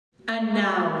And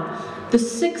now, the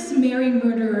 6 merry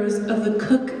murderers of the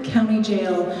Cook County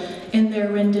Jail in their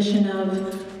rendition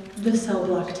of the Cell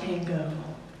Block Tango.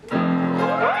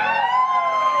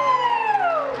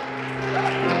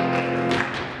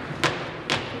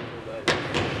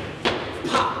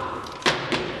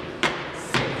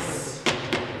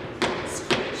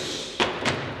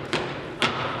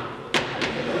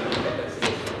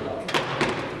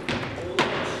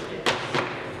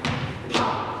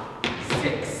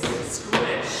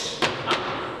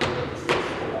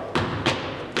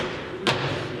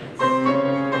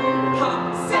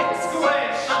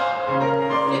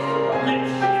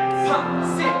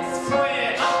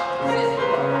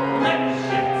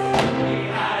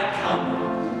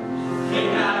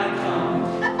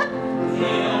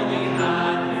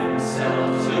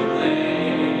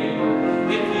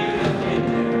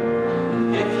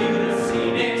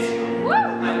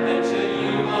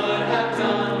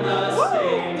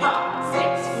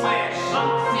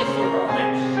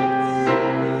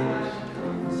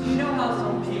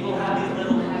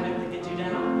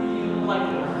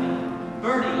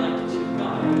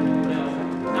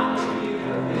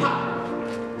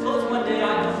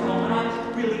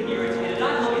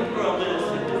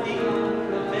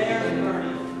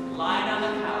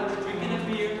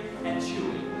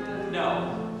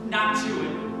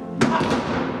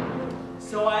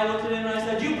 So I looked at him and I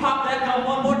said, "You pop that gum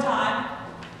one more time."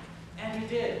 And he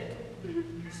did.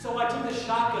 So I took the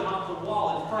shotgun off the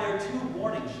wall and fired 2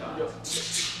 warning shots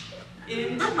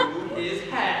into his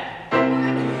head.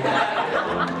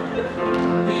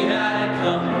 He had it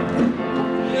coming.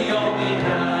 He only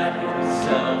had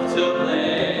himself to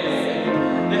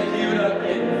blame. If you'd have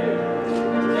been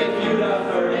there, if you'd have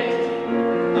heard it,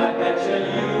 I bet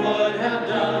you would have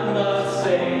done the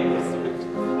same.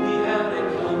 He had it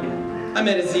coming. I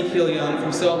met Ezekiel Young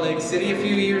from Salt Lake City a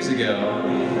few years ago,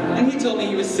 and he told me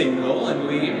he was single, and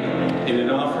we hit it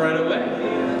off right away.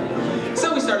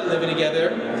 So we started living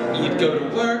together. He'd go to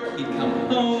work, he'd come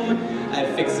home, I'd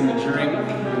fix him a drink,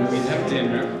 and we'd have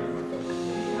dinner.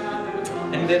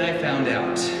 And then I found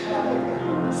out.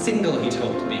 Single, he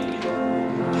told me.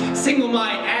 Single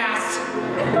my ass!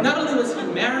 Not only was he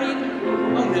married,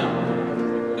 oh no,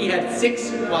 he had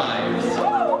 6 wives.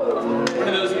 One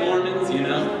of those Mormons, you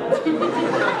know?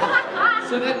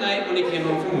 So that night when he came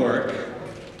home from work,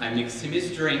 I mixed him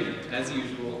his drink, as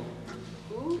usual.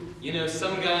 You know,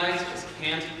 some guys just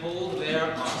can't hold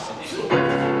their arsenic.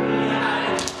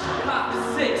 Pop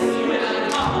 6,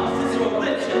 switch, pop, this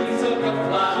religion, took a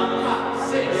fly. Pop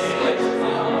 6, switch,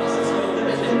 pop, this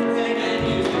religion, and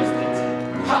you used it.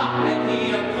 Pop, and he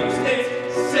abused it.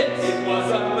 6, it was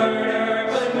a murder,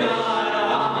 but not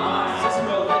a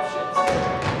religion.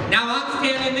 Now I'm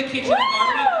standing in the kitchen,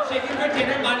 warming up the chicken for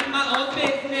dinner, minding my own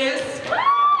business.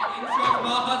 And in struck my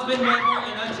husband member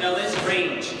in a jealous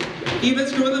rage. "You've been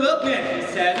screwing the milkman," he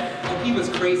said. Oh, he was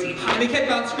crazy. And he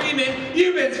kept on screaming,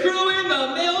 "You've been screwing the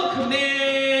milkman!"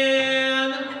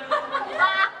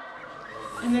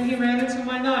 And then he ran into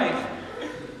my knife.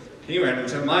 He ran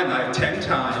into my knife 10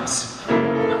 times.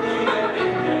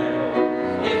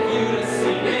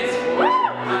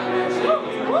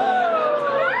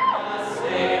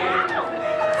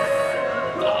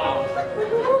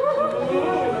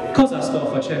 Cosa sto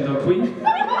facendo qui?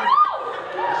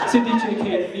 Si dice che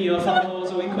il mio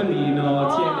famoso inquilino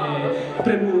tiene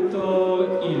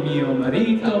premuto il mio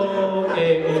marito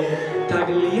e ho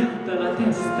tagliata la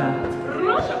testa.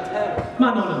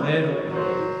 Ma non è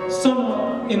vero.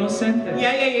 Sono innocente.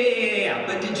 Yeah.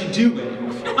 But did you do it?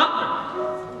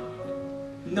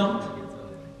 Not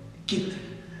guilty.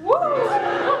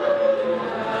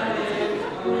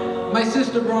 My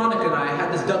sister Veronica and I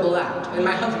had this double act, and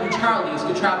my husband Charlie used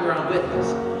to travel around with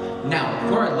us. Now,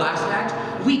 for our last act,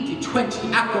 we did 20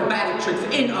 acrobatic tricks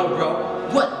in a row.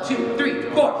 1, 2, 3,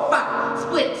 4, 5.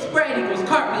 Split, spread eagles,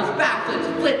 cartwheels, backflips,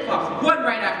 flip-flops, one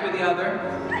right after the other.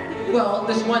 Well,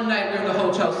 this one night we were in the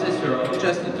Hotel Cicero,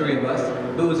 just the 3 of us,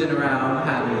 boozing around,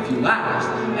 having a few laughs,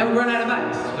 and we run out of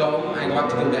ice. So I go out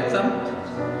to go get some.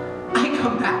 I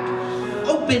come back,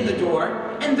 open the door,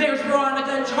 and there's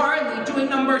Veronica and Charlie doing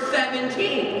number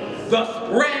 17, the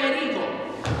spread eagle.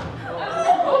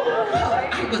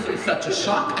 I was in such a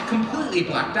shock, I completely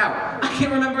blacked out. I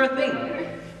can't remember a thing.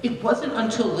 It wasn't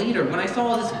until later, when I saw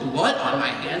all this blood on my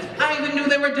hands, I even knew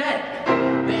they were dead.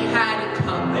 They had it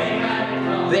coming. They had it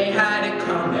coming. They had it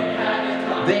coming. They had it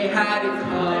coming. They had it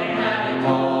coming.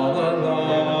 All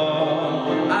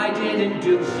along. I didn't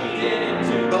do it. She didn't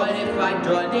do it. But if I'd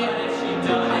done it,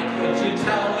 how could you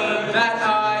tell me that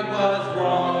I was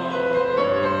wrong?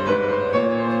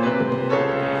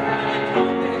 They had it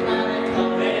coming. They had it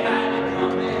coming. They had it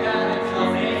coming. They had it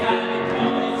coming.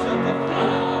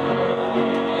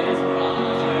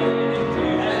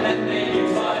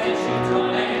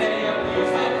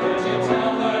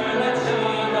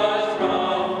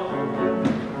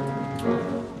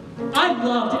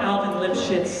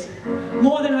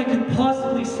 more than I could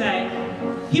possibly say.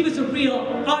 He was a real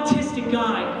artistic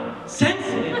guy,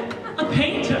 sensitive, a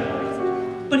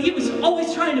painter. But he was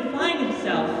always trying to find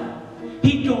himself.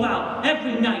 He'd go out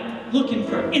every night looking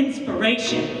for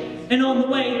inspiration. And on the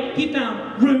way, he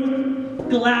found Ruth,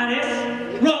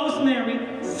 Gladys,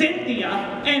 Rosemary, Cynthia,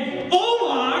 and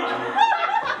Omar.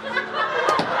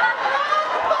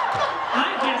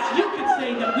 I guess you could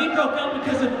say that we broke up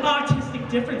because of artistic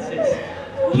differences.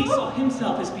 He saw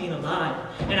himself as being alive,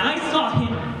 and I saw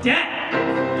him dead.